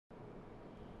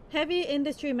Heavy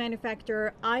industry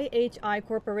manufacturer IHI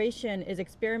Corporation is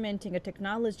experimenting a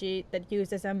technology that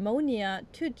uses ammonia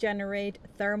to generate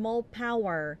thermal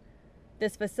power.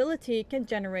 This facility can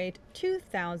generate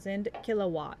 2,000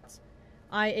 kilowatts.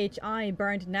 IHI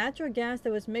burned natural gas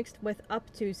that was mixed with up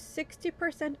to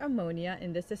 60% ammonia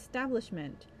in this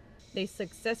establishment. They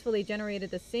successfully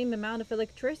generated the same amount of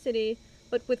electricity,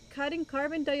 but with cutting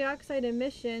carbon dioxide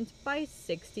emissions by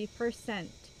 60%.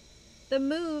 The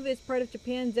move is part of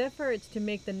Japan's efforts to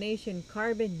make the nation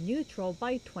carbon neutral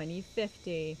by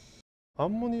 2050. ア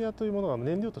ンモニアというものが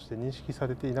燃料として認識さ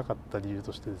れていなかった理由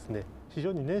としてですね、非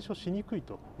常に燃焼しにくい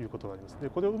ということがあります。で、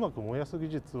これをうまく燃やす技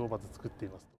術をまず作ってい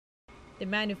ます。The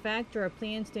manufacturer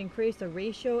plans to increase the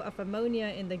ratio of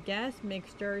ammonia in the gas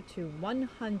mixture to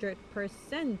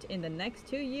 100% in the next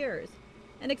 2 years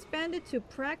and expand it to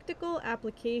practical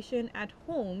application at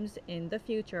homes in the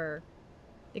future.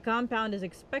 The compound is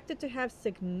expected to have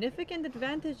significant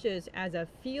advantages as a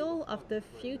fuel of the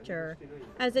future,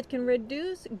 as it can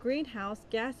reduce greenhouse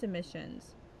gas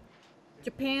emissions.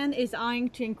 Japan is eyeing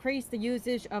to increase the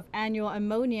usage of annual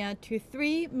ammonia to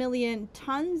 3 million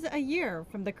tons a year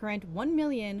from the current 1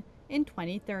 million in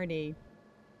 2030.